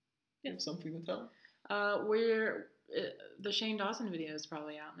 Yeah. You have something to tell? The Shane Dawson video is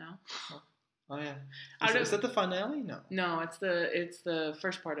probably out now. Oh yeah. Is that the finale? No. No, it's the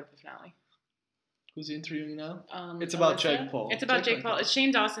first part of the finale. Who's he interviewing now? It's Alyssa. about Jake Paul. It's about Jake Paul. It's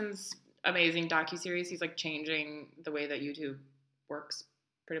Shane Dawson's amazing docuseries. He's like changing the way that YouTube works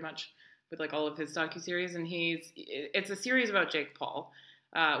pretty much with like all of his docuseries, and it's a series about Jake Paul,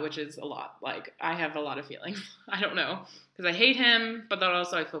 which is a lot. Like, I have a lot of feelings. I don't know, because I hate him, but then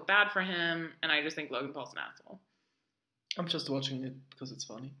also I feel bad for him, and I just think Logan Paul's an asshole. I'm just watching it because it's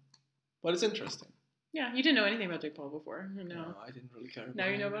funny, but it's interesting. Yeah, you didn't know anything about Jake Paul before. No, I didn't really care about now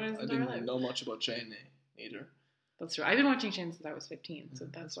you know him. about his I entire didn't life. know much about Shane either. That's true. I've been watching Shane since I was 15, so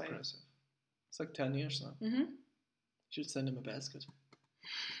that's why. Impressive. It's like 10 years now. Mm-hmm. Should send him a basket.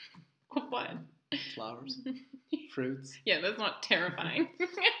 What? Flowers. Fruits. Yeah, that's not terrifying.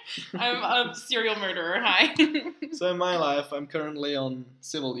 I'm a serial murderer. Hi. So in my life, I'm currently on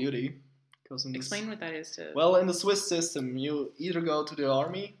civil duty. Explain what that is to... Well, in the Swiss system, you either go to the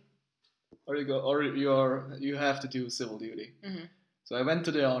army or you have to do civil duty. Mm-hmm. So I went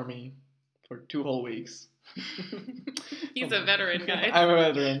to the army for 2 whole weeks. He's a veteran, guy. I'm a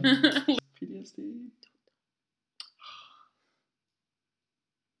veteran. PTSD.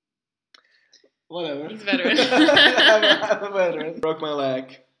 Whatever. He's a veteran. I'm a veteran. Broke my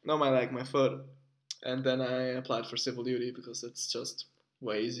leg. Not my leg, my foot. And then I applied for civil duty because it's just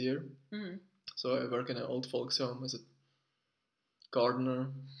way easier. Mm-hmm. So I work in an old folks home as a gardener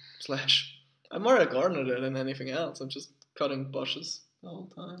 / I'm more a gardener than anything else. I'm just cutting bushes the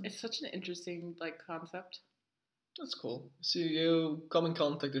whole time. It's such an interesting concept. That's cool. So you come in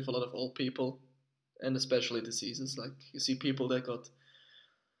contact with a lot of old people, and especially diseases. Like, you see people that got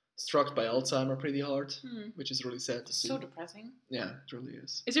struck by Alzheimer pretty hard, which is really sad to see. So depressing. Yeah, it really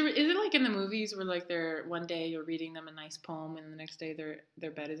is. Is it like in the movies where like they're one day you're reading them a nice poem and the next day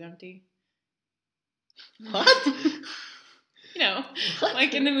their bed is empty? What? You know, What?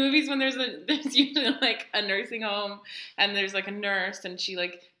 like in the movies when there's usually like a nursing home and there's like a nurse and she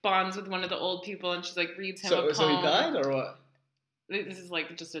like bonds with one of the old people and she's like reads him a poem. So he died or what? This is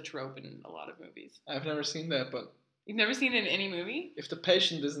like just a trope in a lot of movies. I've never seen that, but You've never seen it in any movie? If the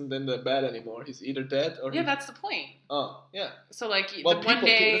patient isn't in the bed anymore, he's either dead or Yeah, that's the point. Oh, yeah. So like Well, the one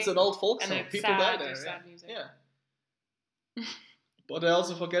day, it's an old folk and song. then it's People sad, die there. there's Yeah. sad music. Yeah. But they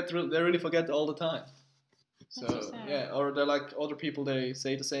also forget. They really forget all the time. So sad. yeah, or they're like other people. They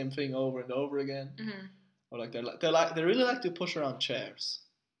say the same thing over and over again. Mm-hmm. Or like they really like to push around chairs.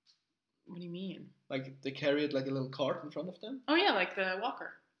 What do you mean? Like they carry it like a little cart in front of them. Oh yeah, like the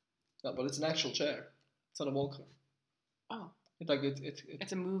walker. No, but it's an actual chair. It's not a walker. Oh.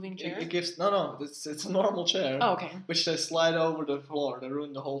 It's a moving chair. It gives it's a normal chair. Oh, okay. Which they slide over the floor. They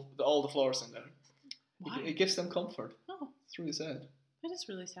ruin all the floors in there. Why? It gives them comfort. Oh, it's really sad. That is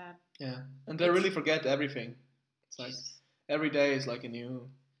really sad. Yeah, and they really forget everything. It's like every day is like a new.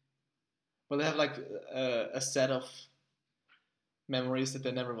 But they have like a set of memories that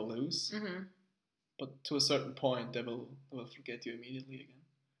they never will lose. Mm-hmm. But to a certain point, they will forget you immediately again.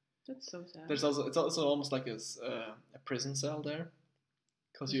 That's so sad. It's also almost like a prison cell there,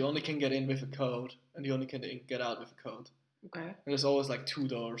 because you only can get in with a code, and you only can get out with a code. Okay. And there's always like 2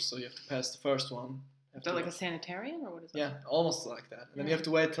 doors, so you have to pass the first one. Is that like a sanitarium, or what is that? Yeah, almost like that. And then you have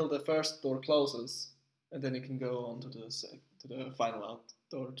to wait till the first door closes, and then you can go on to the final out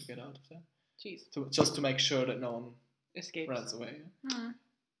door to get out of there. Jeez. Just to make sure that no one escapes. Runs away. Mm-hmm.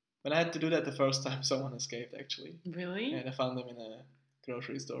 When I had to do that the first time, someone escaped actually. Really? And I found him in a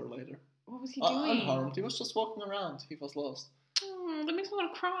grocery store later. What was he doing? Unharmed. He was just walking around. He was lost. Oh, that makes me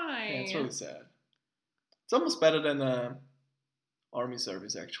want to cry. Yeah, it's really sad. It's almost better than army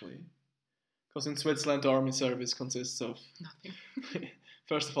service actually. Because in Switzerland, the army service consists of nothing.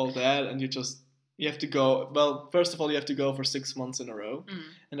 First of all, that, and you have to go. Well, first of all, you have to go for 6 months in a row,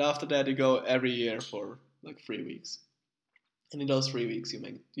 and after that, you go every year for like 3 weeks. And in those 3 weeks,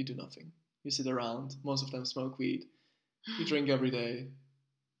 you do nothing. You sit around. Most of them smoke weed. You drink every day.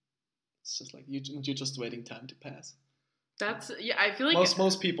 It's just like you're just waiting time to pass. I feel like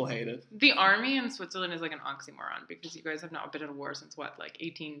most people hate it. The army in Switzerland is like an oxymoron because you guys have not been at a war since what, like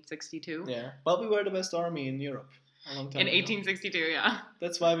 1862? Yeah, well, we were the best army in Europe a long time in ago. 1862, yeah.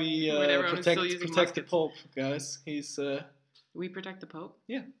 That's why we protect the Pope, guys. He's we protect the Pope?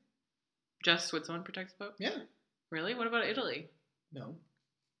 Yeah. Just Switzerland protects the Pope? Yeah. Really? What about Italy? No.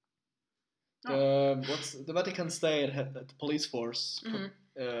 Oh. The Vatican State, the police force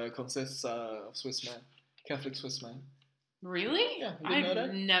consists of Swiss men, Catholic Swiss men. Really? Yeah, you didn't know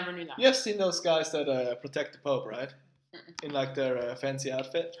that? Never knew that. You have seen those guys that protect the Pope, right? In like their fancy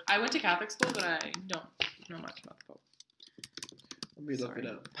outfit. I went to Catholic school, but I don't know much about the Pope. Let me look it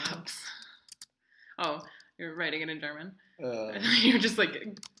up. Popes. Oh, you're writing it in German? You're just like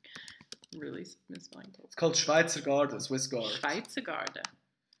really misspelling Pope. It's called Schweizer Garde, Swiss Guard. Schweizer Garde.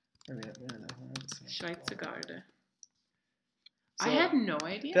 Schweizer Schweizer Garde. So, I had no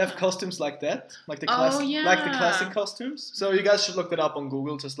idea. They have costumes like that, like the classic costumes. So you guys should look that up on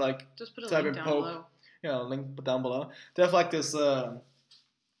Google. Just put a link down below. Yeah, link down below. They have like this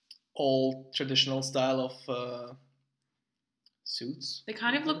old traditional style of suits. They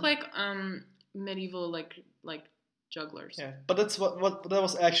kind of look like medieval like jugglers. Yeah, but that's what that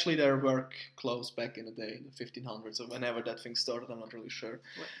was actually their work clothes back in the day, in the 1500s or whenever that thing started. I'm not really sure.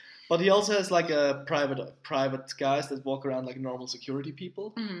 What? But he also has like a private guys that walk around like normal security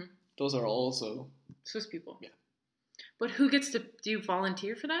people. Mm-hmm. Those are also Swiss people. Yeah. But who gets to? Do you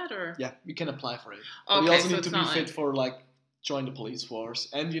volunteer for that or? Yeah, you can apply for it. Okay, but you also so need to be fit for like join the police force,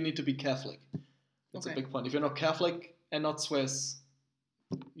 and you need to be Catholic. That's a big point. If you're not Catholic and not Swiss,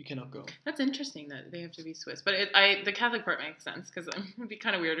 you cannot go. That's interesting that they have to be Swiss. But the Catholic part makes sense because it would be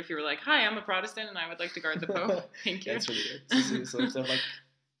kind of weird if you were like, "Hi, I'm a Protestant and I would like to guard the Pope." Thank you. That's really good. So if they have like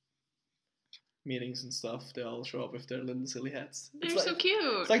meetings and stuff, they all show up with their little silly hats. They're so cute.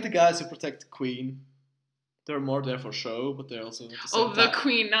 It's like the guys who protect the Queen. They're more there for show, but they're also the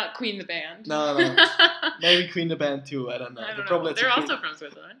Queen, not Queen the band. No. Maybe Queen the band too. I don't know. They're also from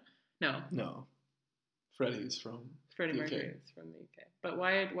Switzerland. No. Freddie's from Freddie UK. Mercury is from the UK. But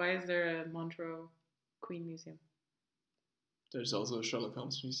why is there a Montreux Queen Museum? There's also a Sherlock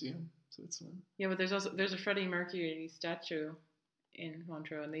Holmes Museum, Switzerland. Yeah, but there's a Freddie Mercury statue in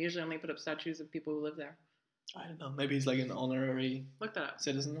Montreux, and they usually only put up statues of people who live there. I don't know. Maybe he's like an honorary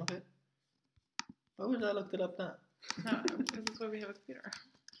citizen of it. Why would I look that up now? No, because that's why we have a computer.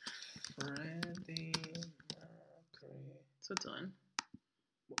 Freddie Mercury. Switzerland.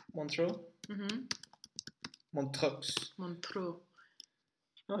 Montreux? Mm-hmm. Montreux.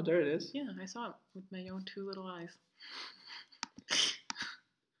 Oh, there it is. Yeah, I saw it with my own 2 little eyes.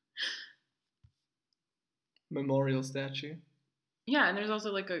 Memorial statue. Yeah, and there's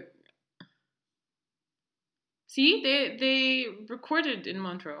also like a... See? They recorded in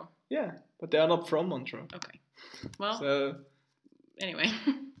Montreux. Yeah, but they are not from Montreux. Okay. Well, So anyway.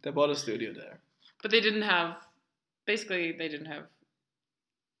 they bought a studio there. But they didn't have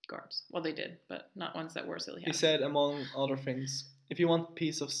guards. Well, they did, but not ones that wore silly He hats. said, among other things, if you want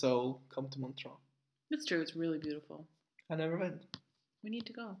peace of soul, come to Montreux. It's true. It's really beautiful. I never went. We need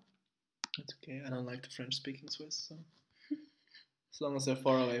to go. It's okay. I don't like the French-speaking Swiss, so as long as they're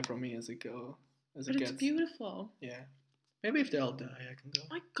far away from me as it But it's beautiful. Yeah. Maybe if they all die, I can go. Oh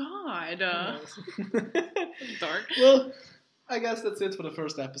my God. Who knows? That's dark. Well, I guess that's it for the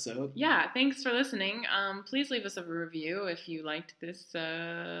first episode. Yeah, thanks for listening. Please leave us a review if you liked this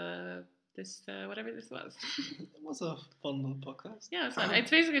whatever this was. It was a fun little podcast. Yeah, it's fun.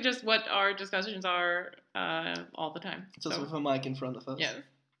 It's basically just what our discussions are all the time. Just So, with a mic in front of us. yes.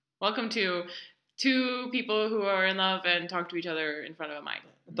 Welcome to two people who are in love and talk to each other in front of a mic.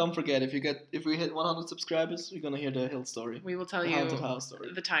 Don't forget, if we hit 100 subscribers, you're gonna hear the hill story. We will tell The you haunted house story.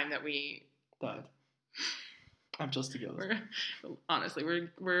 the time that we Died. I'm just a ghost.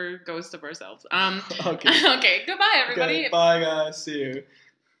 we're ghosts of ourselves. Okay. Okay, goodbye everybody. Okay, bye guys. See you.